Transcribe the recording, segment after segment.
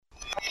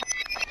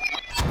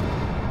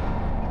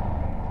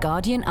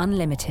Guardian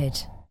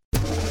Unlimited.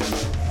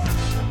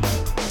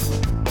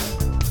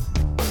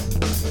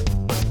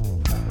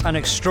 An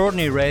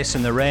extraordinary race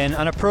in the rain,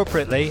 and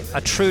appropriately,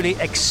 a truly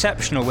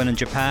exceptional win in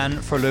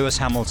Japan for Lewis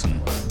Hamilton.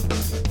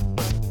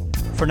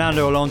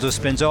 Fernando Alonso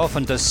spins off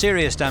and does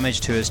serious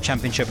damage to his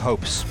championship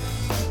hopes.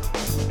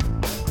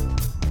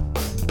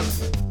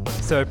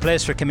 Third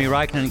place for Kimi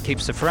Raikkonen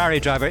keeps the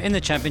Ferrari driver in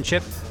the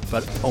championship,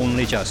 but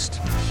only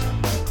just.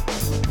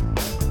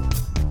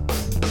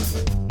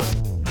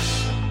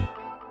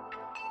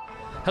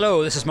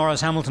 Hello, this is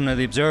Maurice Hamilton of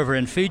The Observer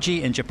in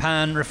Fuji in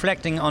Japan,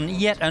 reflecting on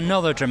yet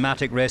another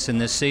dramatic race in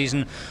this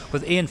season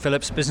with Ian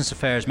Phillips, Business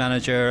Affairs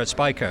Manager at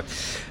Spyker.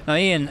 Now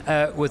Ian,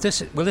 will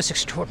this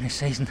extraordinary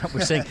season that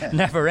we're seeing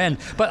never end?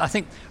 But I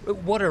think,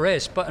 what a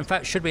race. But in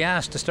fact, should we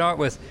ask to start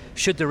with,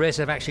 should the race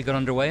have actually got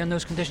underway in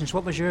those conditions?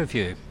 What was your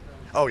view?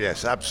 Oh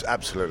yes,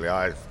 absolutely.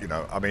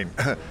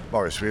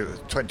 Maurice, we're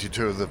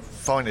 22 of the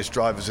finest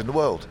drivers in the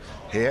world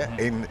here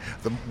in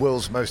the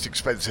world's most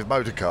expensive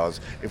motor cars.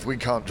 If we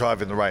can't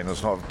drive in the rain,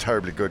 that's not a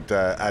terribly good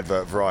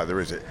advert for either,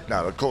 is it?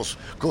 No, of course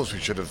we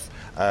should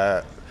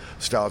have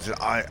started.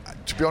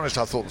 To be honest,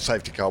 I thought the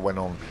safety car went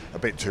on a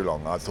bit too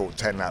long. I thought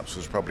 10 laps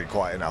was probably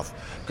quite enough,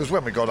 because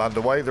when we got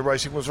underway, the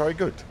racing was very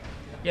good.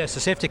 Yes,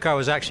 the safety car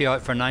was actually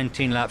out for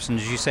 19 laps, and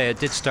as you say, it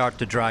did start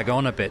to drag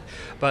on a bit.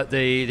 But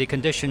the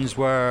conditions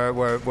were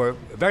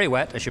very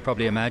wet, as you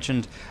probably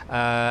imagined,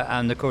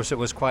 and of course it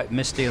was quite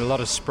misty, a lot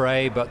of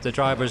spray, but the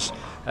drivers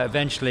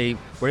eventually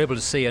were able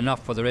to see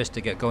enough for the race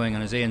to get going,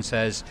 and as Ian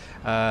says,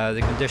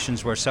 the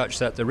conditions were such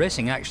that the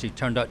racing actually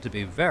turned out to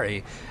be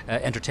very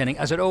entertaining,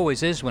 as it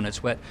always is when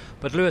it's wet.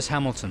 But Lewis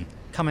Hamilton,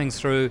 coming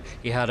through,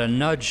 he had a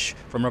nudge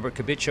from Robert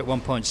Kubica at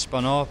one point,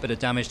 spun off, bit of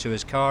damage to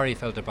his car, he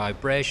felt a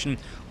vibration,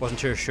 wasn't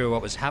sure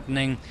what was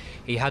happening.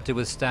 He had to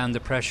withstand the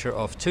pressure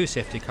of two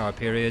safety car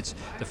periods.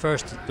 The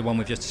first, the one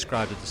we've just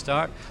described at the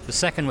start, the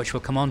second, which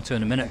we'll come on to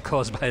in a minute,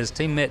 caused by his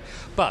teammate,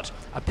 but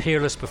a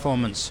peerless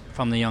performance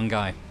from the young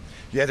guy.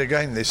 Yet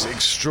again, this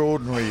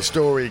extraordinary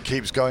story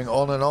keeps going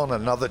on and on.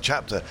 Another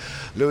chapter.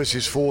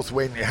 Lewis's fourth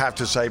win, you have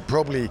to say,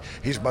 probably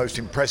his most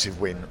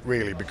impressive win,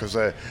 really, because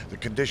the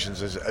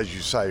conditions, as you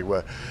say,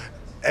 were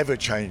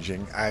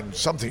ever-changing and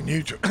something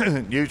new to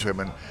him.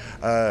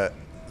 And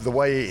the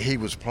way he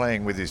was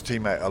playing with his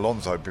teammate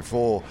Alonso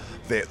before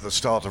the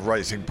start of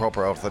racing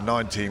proper, after the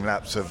 19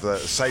 laps of the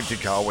safety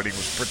car, when he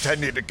was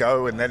pretending to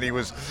go and then he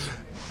was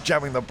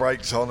jamming the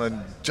brakes on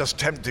and just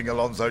tempting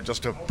Alonso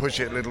just to push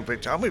it a little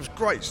bit. I mean, it was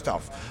great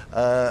stuff,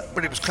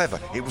 but it was clever.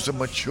 It was a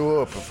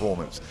mature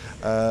performance,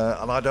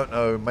 and I don't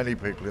know many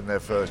people in their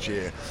first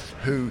year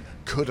who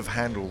could have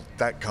handled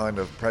that kind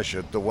of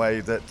pressure the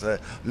way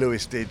that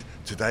Lewis did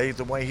today,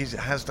 the way he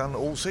has done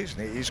all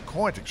season. It is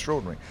quite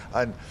extraordinary,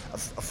 and a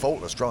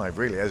faultless drive,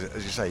 really. As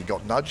you say, he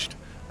got nudged,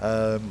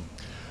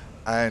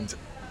 and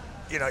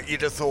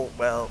you'd have thought,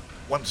 well,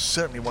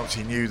 certainly once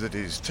he knew that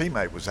his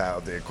teammate was out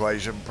of the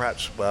equation,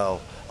 perhaps,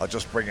 well, I'll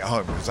just bring it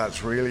home because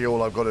that's really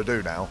all I've got to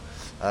do now.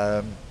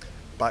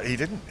 But he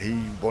didn't.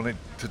 He wanted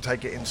to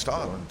take it in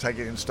style, and take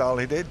it in style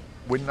he did.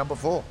 Win number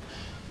 4.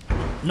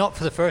 Not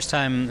for the first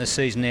time this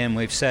season, Ian,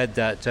 we've said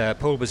that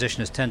pole position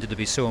has tended to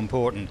be so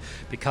important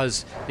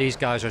because these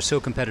guys are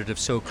so competitive,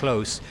 so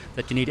close,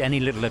 that you need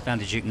any little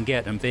advantage you can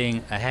get, and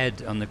being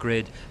ahead on the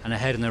grid and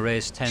ahead in the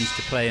race tends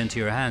to play into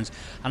your hands.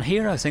 And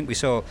here I think we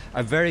saw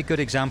a very good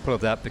example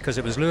of that, because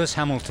it was Lewis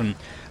Hamilton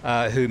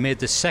who made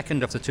the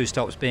second of the two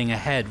stops being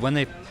ahead when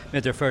they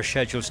made their first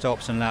scheduled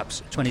stops in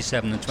laps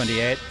 27 and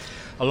 28.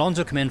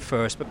 Alonso came in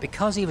first, but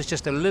because he was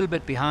just a little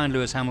bit behind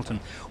Lewis Hamilton,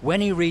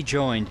 when he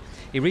rejoined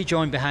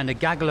behind a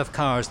gaggle of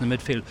cars in the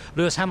midfield.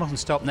 Lewis Hamilton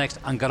stopped next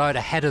and got out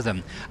ahead of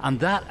them, and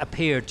that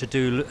appeared to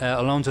do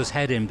Alonso's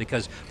head in,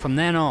 because from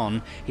then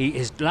on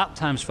his lap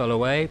times fell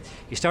away,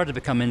 he started to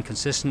become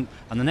inconsistent,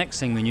 and the next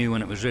thing we knew,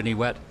 when it was really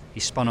wet, he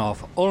spun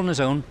off all on his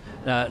own,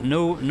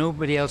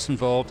 nobody else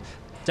involved,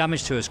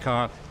 damage to his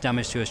car,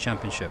 damage to his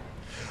championship.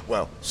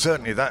 Well,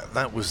 certainly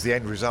that was the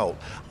end result.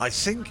 I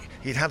think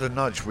he'd had a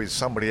nudge with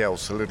somebody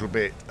else a little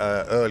bit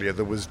earlier.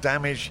 There was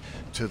damage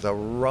to the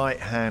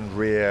right-hand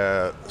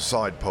rear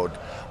side pod,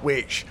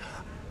 which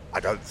I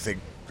don't think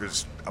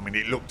was,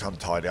 it looked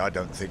untidy. I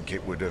don't think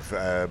it would have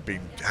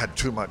had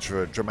too much of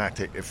a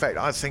dramatic effect.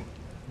 I think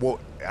what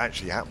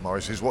actually happened,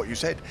 Maurice, is what you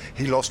said.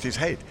 He lost his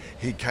head.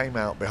 He came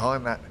out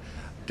behind that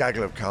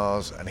gaggle of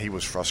cars and he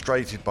was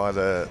frustrated by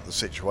the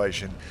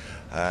situation.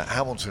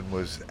 Hamilton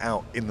was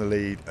out in the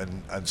lead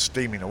and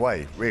steaming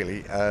away,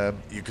 really.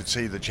 You could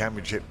see the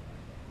championship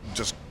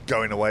just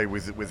going away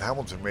with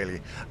Hamilton,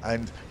 really.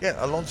 And yeah,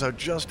 Alonso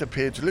just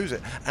appeared to lose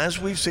it, as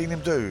we've seen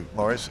him do,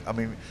 Maurice.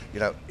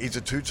 He's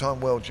a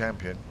 2-time world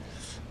champion,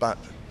 but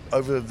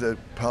over the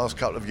past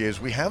couple of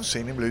years we have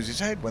seen him lose his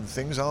head when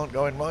things aren't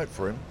going right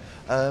for him.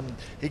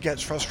 He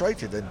gets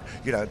frustrated,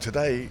 and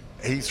today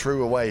he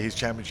threw away his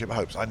championship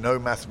hopes. I know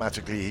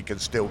mathematically he can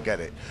still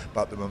get it,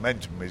 but the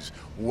momentum is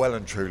well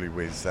and truly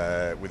with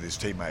his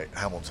teammate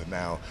Hamilton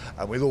now,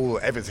 and with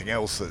everything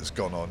else that's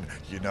gone on,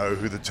 you know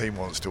who the team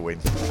wants to win.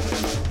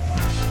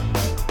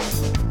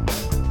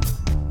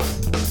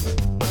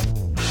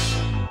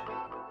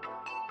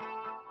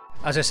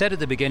 As I said at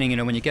the beginning,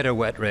 when you get a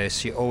wet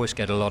race, you always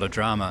get a lot of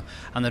drama.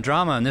 And the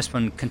drama in this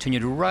one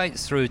continued right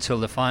through till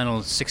the final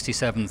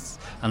 67th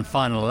and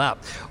final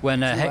lap.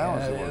 When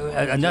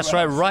and that's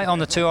right on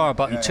the 2-hour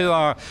button.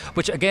 2-hour,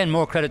 which again,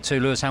 more credit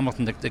to Lewis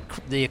Hamilton.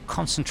 The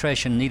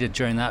concentration needed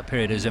during that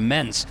period is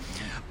immense.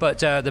 But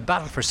the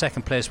battle for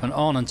second place went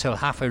on until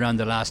halfway around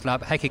the last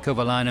lap. Heikki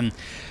Kovalainen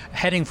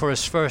heading for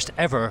his first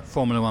ever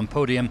Formula One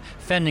podium,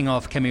 fending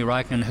off Kimi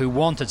Räikkönen, who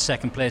wanted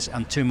second place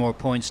and 2 more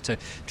points to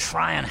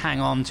try and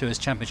hang on to his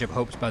championship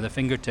hopes by the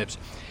fingertips.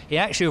 He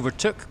actually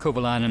overtook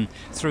Kovalainen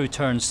through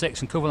turn 6,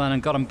 and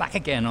Kovalainen got him back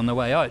again on the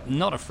way out,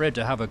 not afraid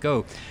to have a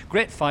go.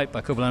 Great fight by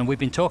Kovalainen. We've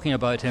been talking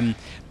about him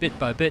bit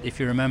by bit. If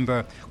you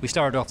remember, we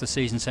started off the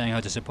season saying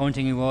how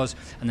disappointing he was,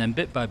 and then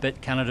bit by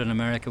bit, Canada and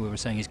America, we were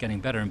saying he's getting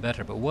better and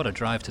better. But what a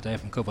drive today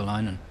from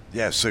Kovalainen.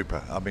 Yeah,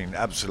 super. I mean,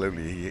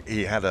 absolutely.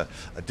 He had a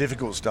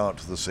difficult start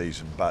to the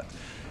season, but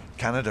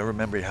Canada,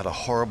 remember, he had a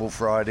horrible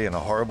Friday and a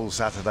horrible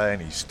Saturday,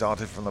 and he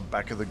started from the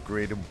back of the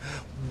grid, and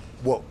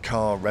what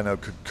car Renault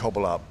could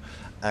cobble up.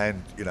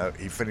 And,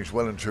 he finished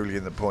well and truly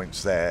in the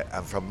points there.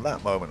 And from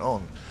that moment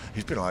on,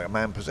 he's been like a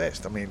man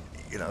possessed. I mean,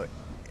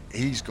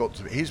 his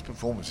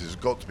performances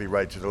have got to be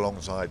rated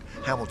alongside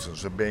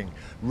Hamilton's for being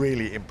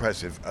really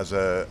impressive as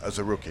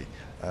a rookie.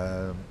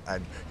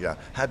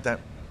 Had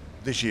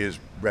this year's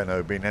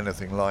Renault been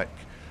anything like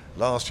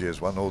last year's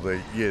one or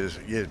the years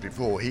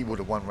before, he would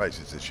have won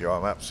races this year.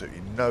 I'm absolutely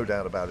no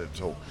doubt about it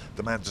at all.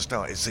 The man to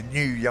start. It's the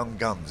new young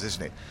guns,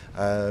 isn't it?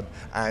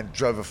 And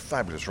drove a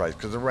fabulous race,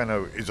 because the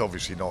Renault is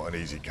obviously not an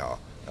easy car.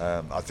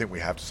 I think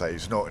we have to say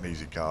it's not an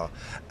easy car,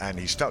 and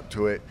he stuck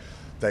to it.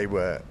 They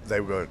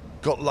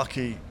got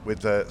lucky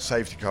with the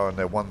safety car on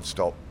their one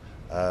stop,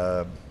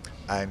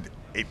 and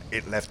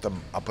it left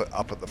them up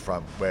at the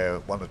front, where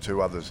 1 or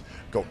 2 others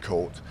got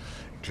caught,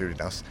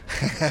 including us.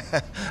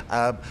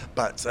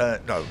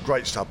 No,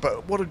 great stuff.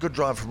 But what a good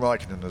drive from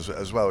Räikkönen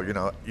as well.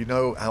 You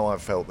know how I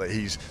felt that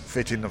he's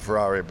fitting the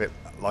Ferrari a bit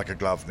like a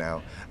glove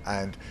now,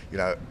 and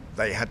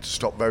they had to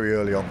stop very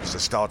early on because they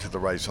started the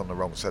race on the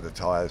wrong set of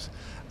tyres.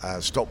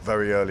 Stopped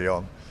very early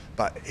on,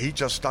 but he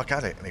just stuck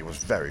at it, and he was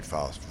very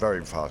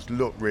fast,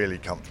 looked really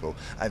comfortable.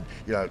 And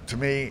to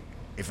me,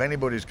 if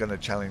anybody's going to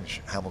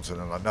challenge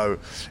Hamilton, and I know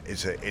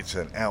it's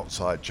an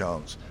outside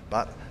chance,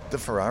 but the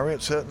Ferrari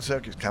at certain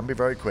circuits can be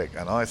very quick,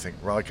 and I think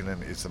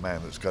Räikkönen is the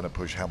man that's going to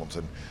push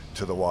Hamilton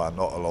to the wire,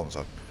 not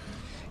Alonso.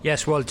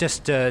 Yes, well,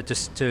 just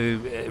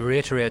to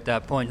reiterate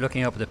that point,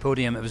 looking up at the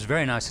podium, it was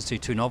very nice to see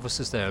 2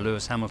 novices there,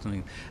 Lewis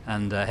Hamilton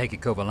and Heikki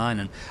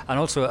Kovalainen. And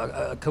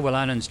also,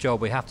 Kovalainen's job,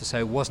 we have to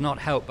say, was not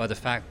helped by the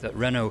fact that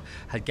Renault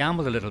had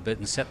gambled a little bit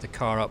and set the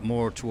car up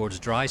more towards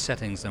dry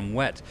settings than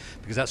wet,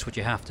 because that's what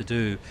you have to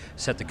do,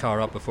 set the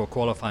car up before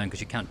qualifying,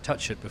 because you can't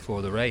touch it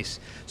before the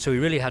race. So he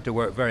really had to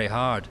work very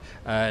hard,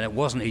 and it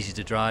wasn't easy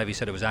to drive. He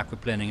said it was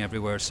aquaplaning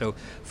everywhere, so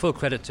full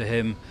credit to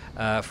him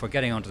for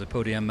getting onto the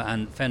podium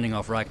and fending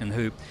off Räikkönen,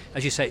 who,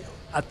 as you say,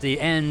 at the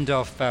end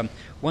of,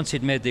 once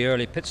he'd made the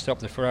early pit stop,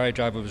 the Ferrari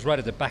driver was right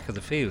at the back of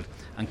the field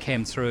and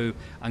came through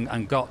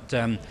and got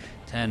 10,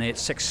 8,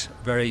 6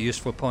 very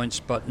useful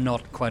points, but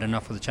not quite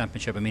enough for the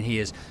championship. I mean, he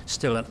is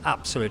still an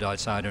absolute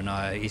outsider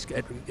now. He's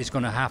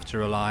going to have to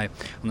rely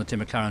on the two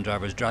McLaren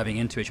drivers driving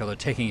into each other,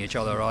 taking each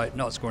other out,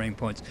 not scoring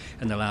points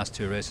in the last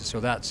 2 races. So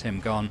that's him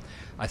gone.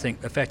 I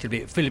think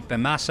effectively Phillips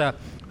Massa,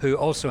 who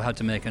also had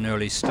to make an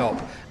early stop,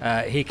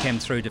 he came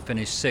through to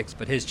finish 6th,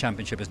 but his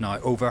championship is now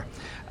over,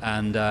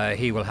 and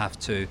he will have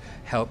to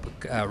help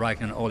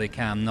Räikkönen all he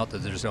can. Not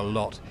that there's a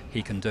lot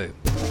he can do.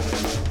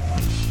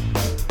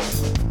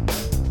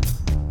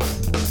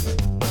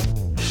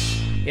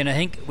 And I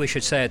think we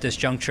should say at this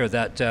juncture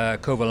that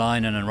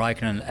Kovalainen and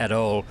Räikkönen et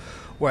al.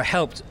 Were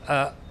helped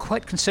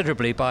quite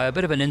considerably by a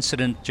bit of an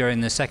incident during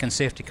the second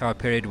safety car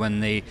period, when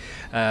the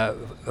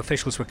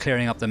officials were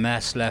clearing up the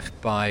mess left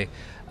by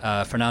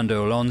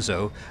Fernando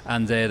Alonso,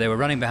 and they were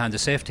running behind the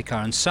safety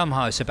car, and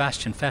somehow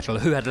Sebastian Vettel,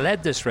 who had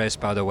led this race,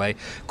 by the way,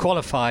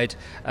 qualified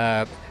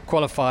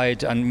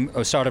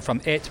and started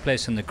from 8th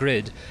place in the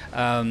grid.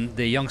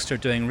 The youngster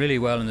doing really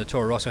well in the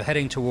Toro Rosso,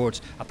 heading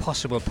towards a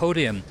possible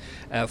podium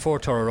for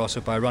Toro Rosso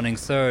by running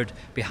 3rd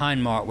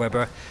behind Mark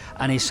Webber,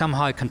 and he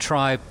somehow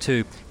contrived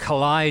to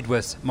collide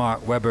with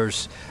Mark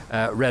Webber's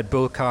Red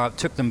Bull car,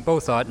 took them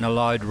both out, and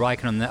allowed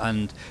Räikkönen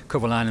and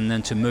Kovalainen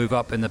then to move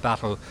up in the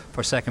battle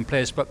for second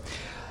place. But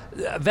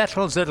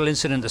Vettel's little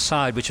incident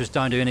aside, which was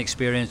down to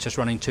inexperience, just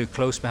running too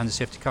close behind the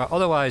safety car,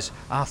 otherwise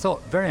I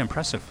thought very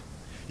impressive.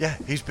 Yeah,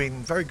 he's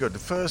been very good. The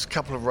first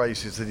couple of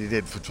races that he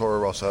did for Toro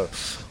Rosso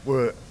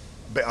were a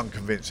bit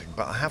unconvincing,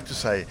 but I have to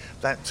say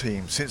that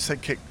team, since they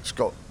kicked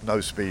Scott No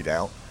Speed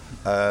out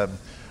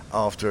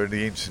after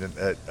the incident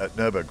at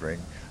Nürburgring,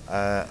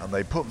 and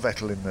they put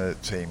Vettel in the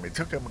team, it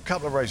took them a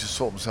couple of races to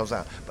sort themselves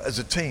out, but as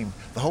a team,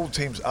 the whole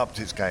team's upped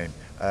its game.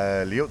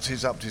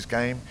 Liuzzi's upped his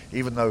game,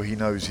 even though he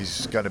knows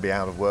he's going to be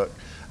out of work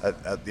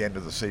at the end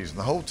of the season.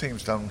 The whole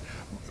team's done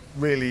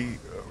really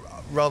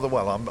rather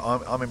well.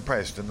 I'm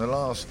impressed. In the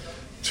last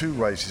 3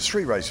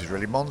 races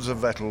really, Monza,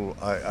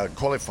 Vettel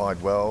qualified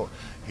well.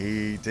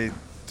 He did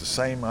the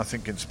same, I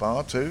think, in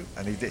Spa too,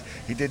 and he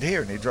did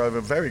here, and he drove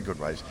a very good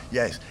race.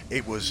 Yes,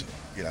 it was,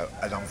 you know,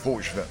 an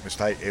unfortunate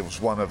mistake. It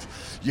was one of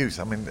youth.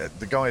 I mean,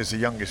 the guy is the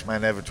youngest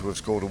man ever to have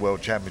scored a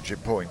World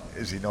Championship point,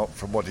 is he not,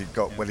 from what he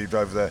got when he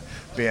drove the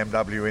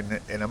BMW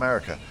in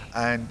America?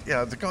 And, you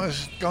know, the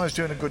guy's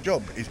doing a good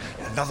job.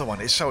 Another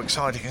one, it's so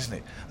exciting, isn't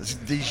it?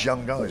 These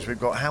young guys, we've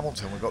got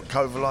Hamilton, we've got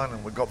Kovalainen,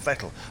 and we've got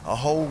Vettel, a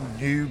whole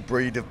new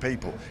breed of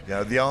people. You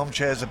know, the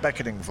armchairs are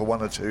beckoning for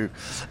one or two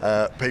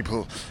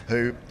people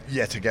who,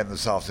 yet again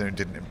this afternoon,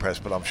 didn't impress,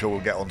 but I'm sure we'll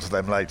get onto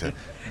them later.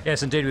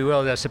 Yes, indeed we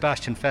will.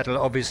 Sebastian Vettel,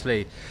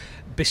 obviously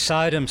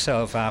beside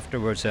himself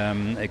afterwards.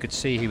 I could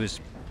see he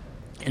was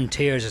in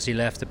tears as he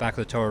left the back of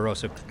the Toro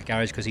Rosso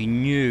garage, because he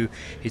knew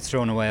he'd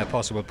thrown away a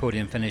possible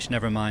podium finish,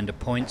 never mind a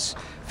points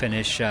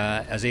finish,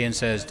 as Ian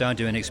says, down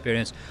to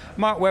inexperience.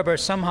 Mark Webber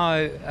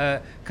somehow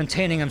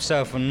containing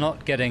himself and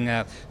not getting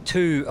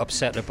too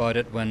upset about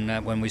it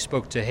when we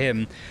spoke to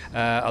him,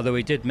 although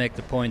he did make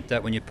the point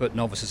that when you put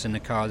novices in the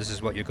car, this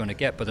is what you're going to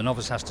get, but the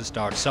novice has to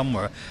start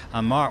somewhere,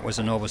 and Mark was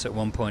a novice at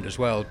one point as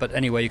well. But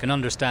anyway, you can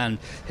understand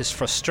his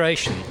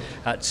frustration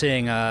at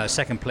seeing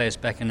second place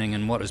beckoning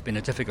in what has been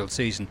a difficult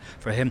season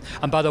for him.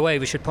 And by the way,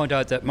 we should point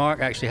out that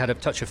Mark actually had a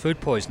touch of food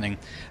poisoning,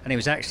 and he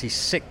was actually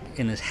sick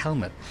in his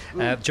helmet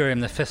during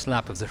the fifth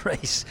lap of the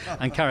race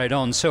and carried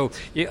on. So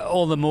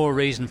all the more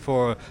reason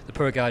for the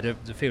poor guy to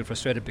feel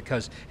frustrated,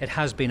 because it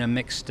has been a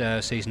mixed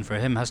season for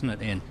him, hasn't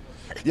it, Ian?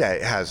 Yeah,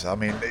 it has. I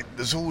mean,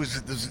 there's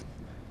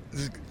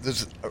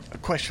a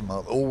question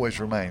mark that always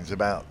remains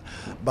about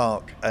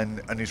Mark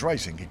and his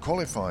racing. He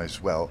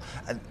qualifies well,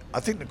 and I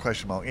think the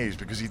question mark is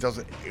because he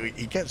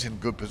gets in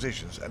good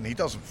positions and he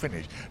doesn't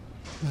finish.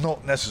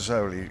 Not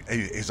necessarily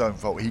his own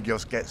fault. He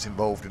just gets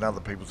involved in other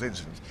people's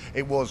incidents.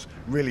 It was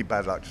really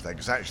bad luck today,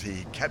 because actually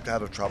he kept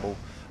out of trouble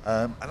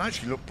and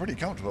actually looked pretty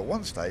comfortable at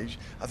one stage.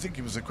 I think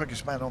he was the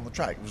quickest man on the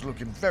track. He was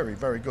looking very,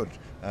 very good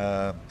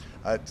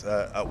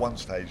at one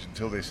stage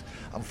until this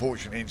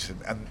unfortunate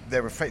incident. And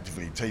they're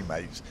effectively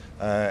teammates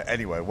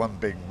anyway, one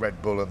being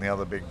Red Bull and the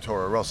other being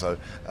Toro Rosso.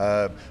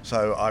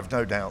 So I've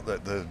no doubt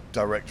that the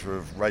director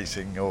of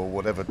racing, or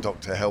whatever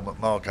Dr. Helmut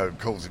Marko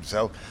calls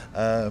himself,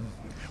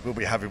 we'll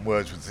be having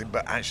words with him,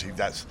 but actually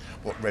that's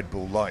what Red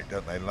Bull like,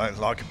 don't they?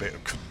 Like a bit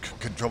of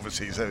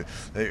controversy. So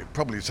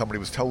probably somebody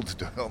was told to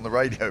do it on the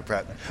radio,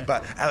 perhaps.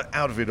 But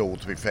out of it all,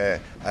 to be fair,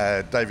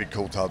 David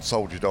Coulthard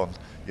soldiered on,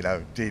 you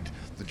know, did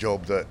the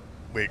job that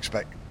we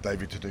expect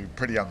David to do,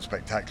 pretty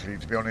unspectacularly,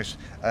 to be honest.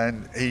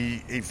 And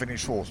he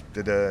finished fourth,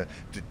 did the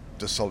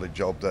solid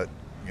job that,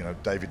 you know,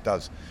 David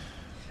does.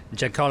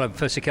 Giancarlo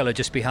Fisichella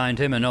just behind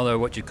him, another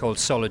what you call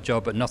solid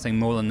job, but nothing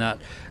more than that.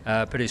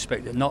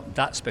 Not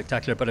that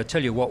spectacular, but I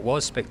tell you what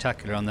was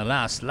spectacular on the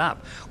last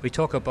lap. We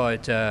talk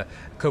about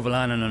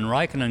Kovalainen and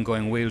Raikkonen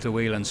going wheel to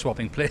wheel and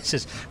swapping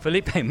places.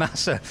 Felipe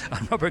Massa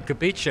and Robert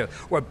Kubica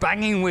were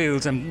banging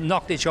wheels and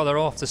knocked each other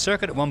off the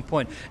circuit at one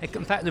point.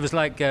 In fact, it was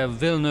like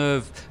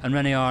Villeneuve and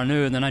René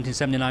Arnoux in the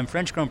 1979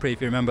 French Grand Prix,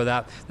 if you remember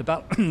that, the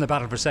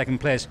battle for second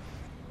place.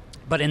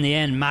 But in the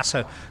end,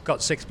 Massa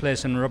got sixth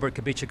place and Robert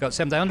Kubica got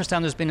seventh. I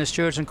understand there's been a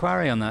steward's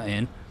inquiry on that,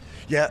 Ian.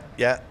 Yeah.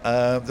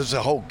 There's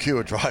a whole queue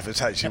of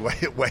drivers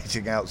actually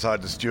waiting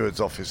outside the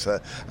steward's office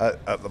at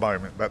the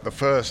moment. But the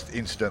first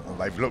incident that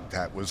they've looked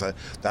at was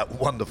that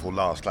wonderful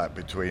last lap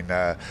between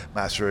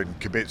Massa and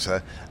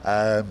Kubica.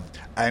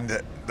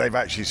 And they've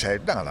actually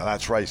said, no,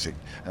 that's racing.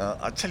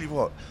 I tell you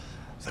what,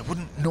 they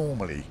wouldn't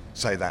normally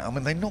say that. I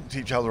mean, they knocked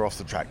each other off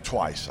the track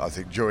twice, I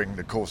think, during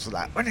the course of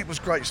that. And it was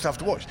great stuff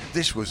to watch.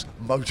 This was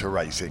motor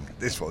racing.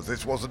 This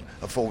wasn't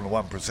a Formula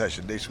One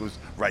procession. This was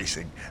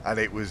racing, and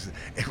it was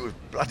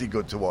bloody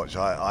good to watch,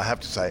 I have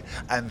to say.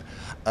 And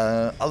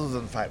other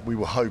than the fact we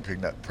were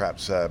hoping that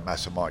perhaps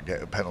Massa might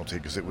get a penalty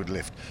because it would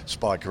lift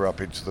Spyker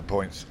up into the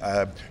points.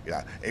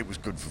 It was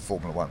good for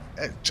Formula One.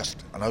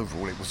 Just an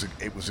overall,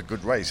 it was a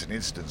good race. And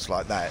incidents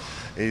like that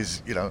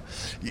is, you know,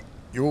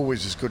 you're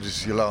always as good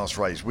as your last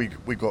race. We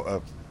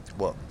got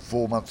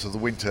 4 months of the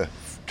winter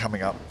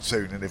coming up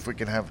soon, and if we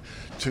can have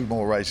two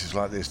more races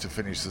like this to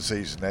finish the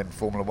season, then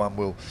Formula One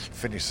will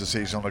finish the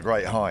season on a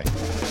great high.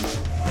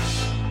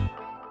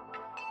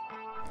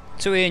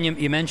 So Ian,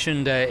 you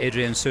mentioned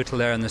Adrian Sutil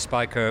there in the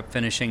Spyker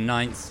finishing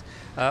ninth.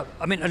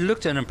 I mean, it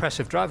looked an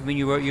impressive drive. I mean,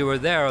 you were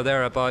there or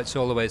thereabouts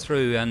all the way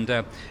through,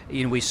 and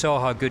we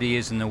saw how good he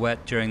is in the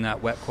wet during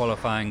that wet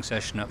qualifying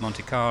session at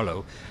Monte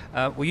Carlo.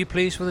 Were you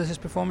pleased with his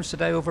performance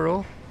today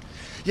overall?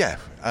 Yeah,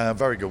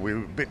 very good. We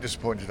were a bit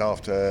disappointed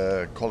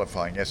after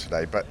qualifying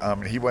yesterday, but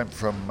he went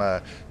from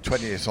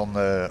 20th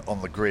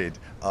on the grid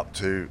up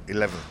to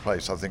 11th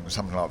place. I think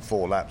something like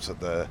 4 laps at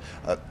the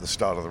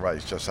start of the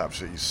race. Just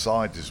absolutely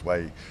sighed his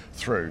way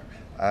through.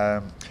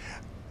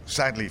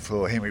 Sadly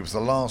for him, he was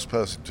the last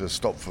person to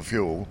stop for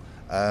fuel,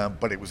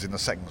 but it was in the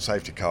second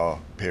safety car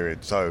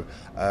period. So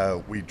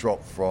we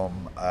dropped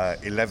from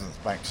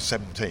 11th back to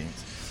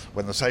 17th.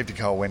 When the safety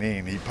car went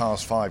in, he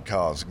passed 5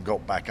 cars and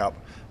got back up.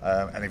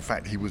 And in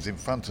fact, he was in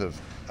front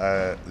of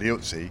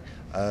Liuzzi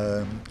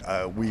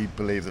We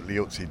believe that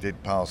Liuzzi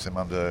did pass him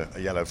under a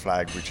yellow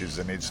flag, which is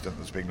an incident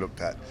that's being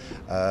looked at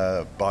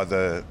by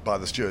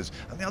the stewards.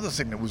 And the other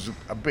thing that was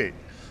a bit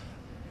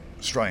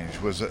strange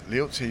was that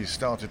Liuzzi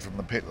started from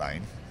the pit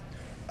lane,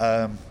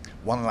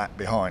 one lap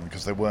behind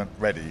because they weren't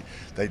ready.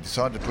 They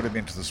decided to put him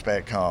into the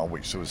spare car,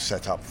 which was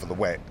set up for the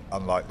wet,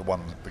 unlike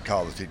the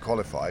car that he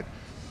qualified.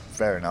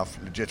 Fair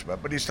enough,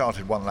 legitimate, but he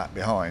started one lap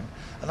behind,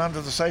 and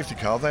under the safety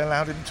car they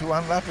allowed him to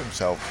unlap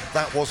himself.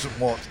 That wasn't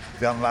what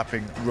the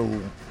unlapping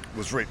rule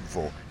was written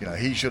for.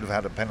 He should have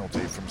had a penalty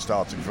from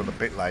starting from the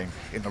pit lane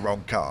in the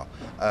wrong car.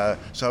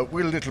 So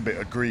we're a little bit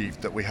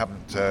aggrieved that we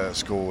haven't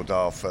scored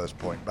our first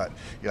point, but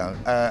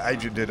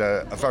Adrian did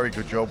a very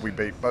good job. We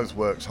beat both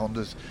Works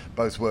Hondas,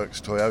 both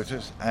Works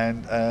Toyotas,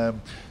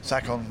 and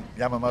Sakon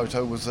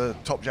Yamamoto was a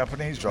top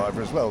Japanese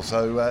driver as well.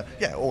 So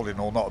all in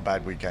all, not a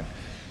bad weekend.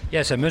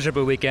 Yes, a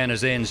miserable weekend,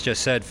 as Ian's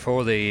just said,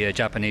 for the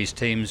Japanese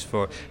teams.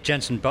 For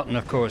Jenson Button,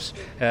 of course,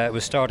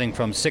 was starting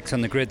from 6th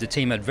on the grid. The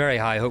team had very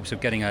high hopes of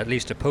getting at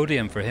least a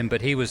podium for him,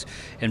 but he was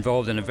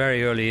involved in a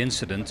very early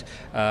incident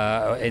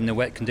in the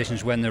wet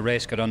conditions when the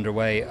race got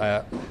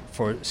underway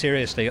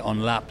seriously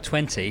on lap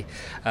 20,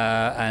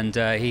 and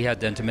he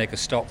had then to make a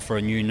stop for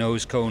a new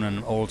nose cone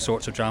and all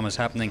sorts of dramas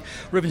happening.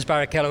 Rubens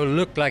Barrichello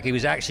looked like he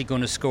was actually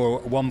going to score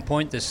 1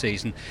 point this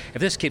season. If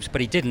this keeps,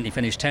 but he didn't. He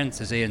finished 10th,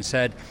 as Ian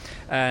said,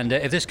 and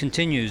if this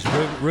continues,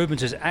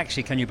 Rubens is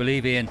actually, can you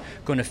believe, Ian,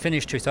 going to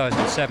finish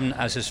 2007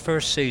 as his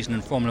first season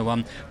in Formula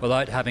One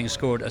without having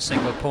scored a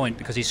single point,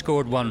 because he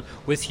scored one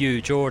with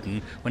Hugh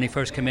Jordan when he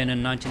first came in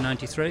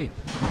 1993.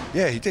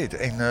 Yeah, he did,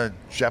 in the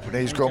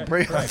Japanese Grand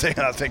Prix, I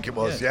think it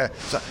was, yeah.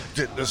 So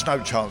there's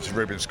no chance of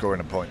Rubens scoring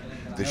a point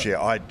this year.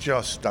 I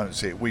just don't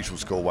see it. We shall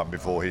score one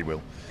before he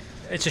will.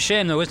 It's a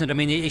shame, though, isn't it? I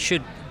mean, do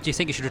you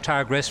think he should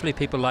retire gracefully,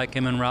 people like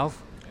him and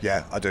Ralph?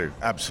 Yeah, I do,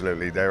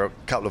 absolutely. They're a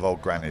couple of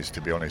old grannies,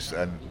 to be honest,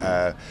 and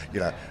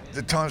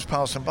the time's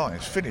passing by.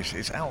 It's finished.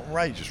 It's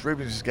outrageous.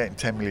 Rubens is getting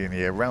 10 million a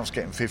year, Ralph's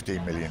getting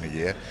 15 million a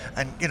year,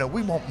 and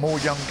we want more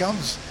young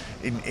guns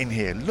in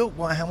here. Look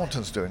what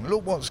Hamilton's doing.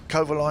 Look what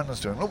Kovalainen's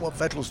doing. Look what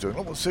Vettel's doing.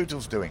 Look what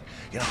Sutil's doing.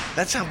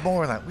 Let's have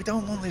more of that. We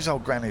don't want these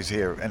old grannies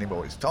here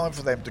anymore. It's time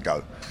for them to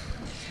go.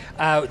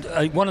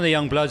 One of the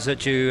young bloods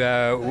that you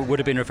would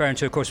have been referring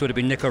to, of course, would have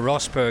been Nico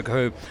Rosberg,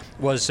 who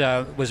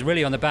was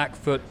really on the back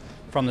foot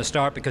from the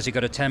start because he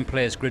got a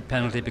 10-place grid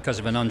penalty because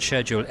of an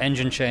unscheduled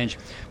engine change,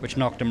 which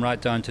knocked him right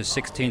down to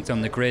 16th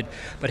on the grid.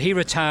 But he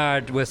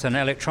retired with an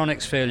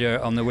electronics failure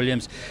on the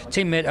Williams.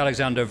 Teammate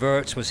Alexander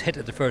Wurz was hit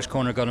at the first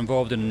corner, got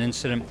involved in an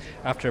incident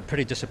after a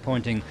pretty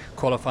disappointing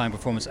qualifying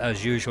performance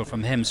as usual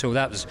from him. So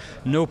that was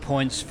no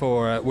points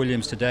for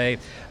Williams today,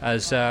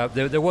 as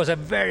there was a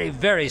very,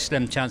 very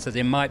slim chance that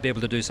they might be able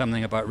to do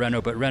something about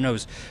Renault, but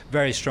Renault's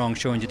very strong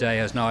showing today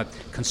has now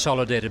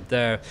consolidated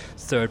their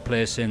third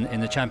place in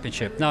the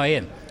championship. Now,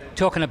 Ian,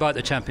 talking about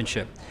the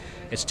championship,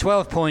 it's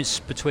 12 points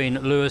between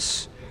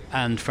Lewis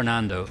and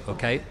Fernando,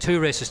 okay? 2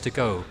 races to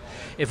go.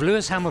 If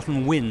Lewis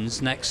Hamilton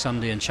wins next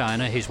Sunday in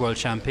China, he's world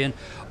champion.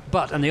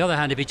 But on the other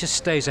hand, if he just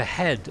stays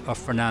ahead of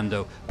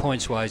Fernando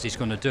points-wise, he's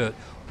going to do it.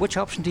 Which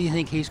option do you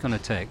think he's going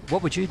to take?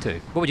 What would you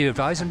do? What would you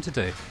advise him to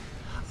do?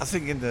 I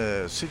think in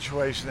the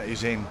situation that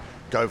he's in,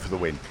 go for the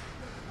win.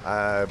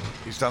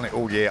 He's done it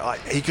all year.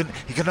 He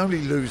can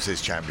only lose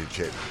this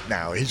championship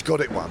now. He's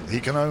got it won. He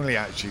can only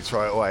actually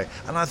throw it away.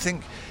 And I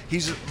think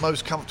he's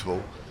most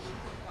comfortable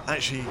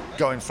actually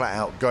going flat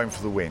out, going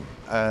for the win.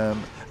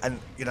 And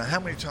how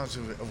many times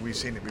have we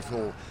seen it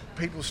before?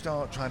 People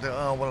start trying to,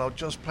 I'll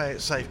just play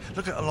it safe.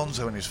 Look at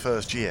Alonso in his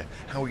first year,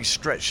 how he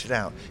stretched it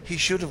out. He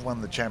should have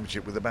won the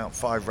championship with about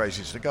 5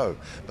 races to go.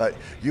 But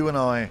you and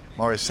I,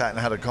 Maurice, sat and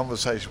had a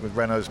conversation with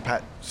Renault's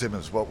Pat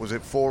Simmons. What was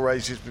it, 4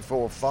 races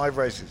before, 5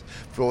 races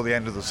before the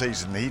end of the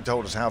season? He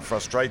told us how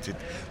frustrated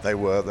they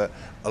were that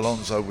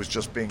Alonso was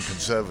just being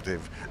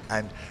conservative.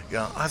 And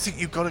I think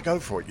you've got to go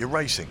for it. You're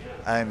racing.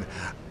 And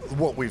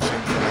what we've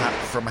seen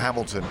from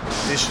Hamilton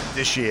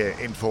this year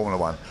in Formula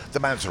One, the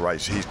man's a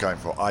race he's going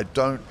for. I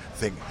don't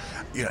think,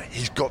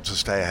 he's got to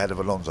stay ahead of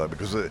Alonso,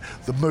 because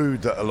the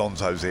mood that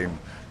Alonso's in,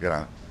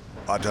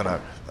 I don't know,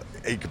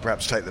 he could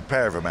perhaps take the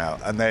pair of them out,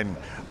 and then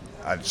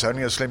it's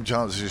only a slim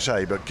chance, as you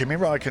say, but Kimi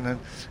Räikkönen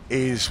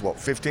is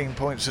 15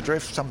 points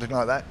adrift, something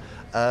like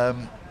that.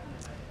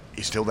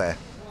 He's still there,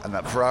 and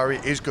that Ferrari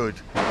is good,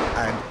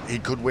 and he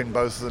could win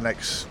both of the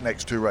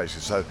next 2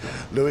 races. So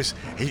Lewis,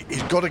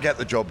 he's got to get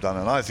the job done,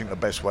 and I think the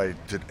best way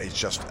is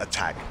just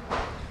attack.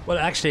 Well,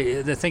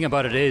 actually, the thing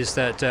about it is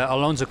that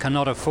Alonso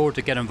cannot afford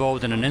to get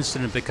involved in an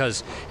incident,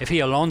 because if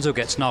Alonso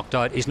gets knocked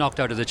out, he's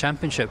knocked out of the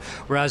championship.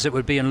 Whereas it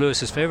would be in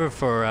Lewis's favour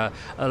for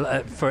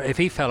if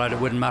he fell out, it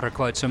wouldn't matter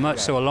quite so much.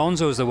 Yeah. So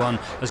Alonso is the one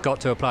who's got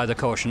to apply the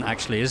caution,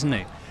 actually, isn't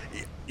he?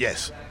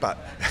 Yes, but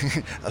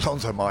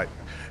Alonso might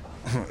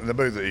the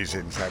mood that he's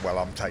in, saying, well,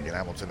 I'm taking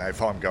Hamilton out.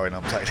 If I'm going,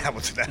 I'm taking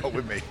Hamilton out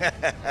with me.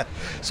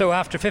 So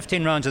after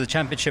 15 rounds of the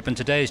championship in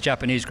today's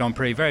Japanese Grand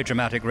Prix, very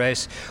dramatic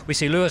race, we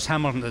see Lewis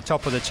Hamilton at the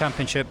top of the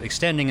championship,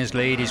 extending his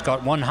lead. He's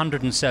got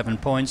 107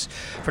 points.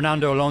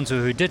 Fernando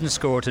Alonso, who didn't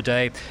score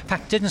today, in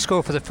fact, didn't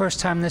score for the first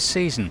time this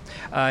season.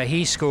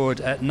 He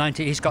scored at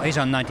 90. He's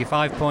on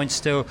 95 points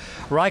still.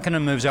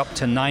 Raikkonen moves up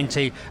to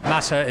 90.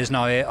 Massa is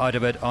now out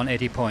of it on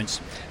 80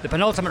 points. The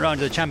penultimate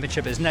round of the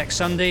championship is next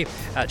Sunday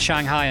at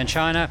Shanghai in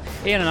China.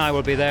 Ian and I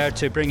will be there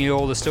to bring you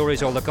all the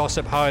stories, all the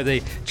gossip, how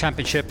the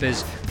championship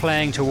is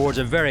playing towards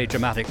a very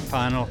dramatic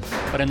final.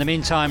 But in the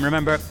meantime,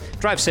 remember,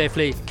 drive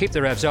safely, keep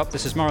the revs up.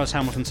 This is Maurice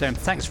Hamilton saying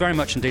thanks very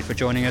much indeed for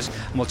joining us,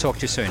 and we'll talk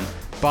to you soon.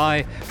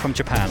 Bye from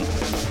Japan.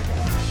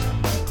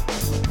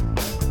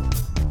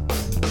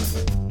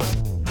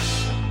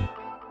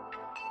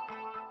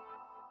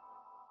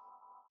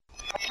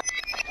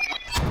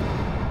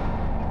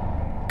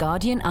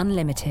 Guardian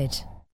Unlimited.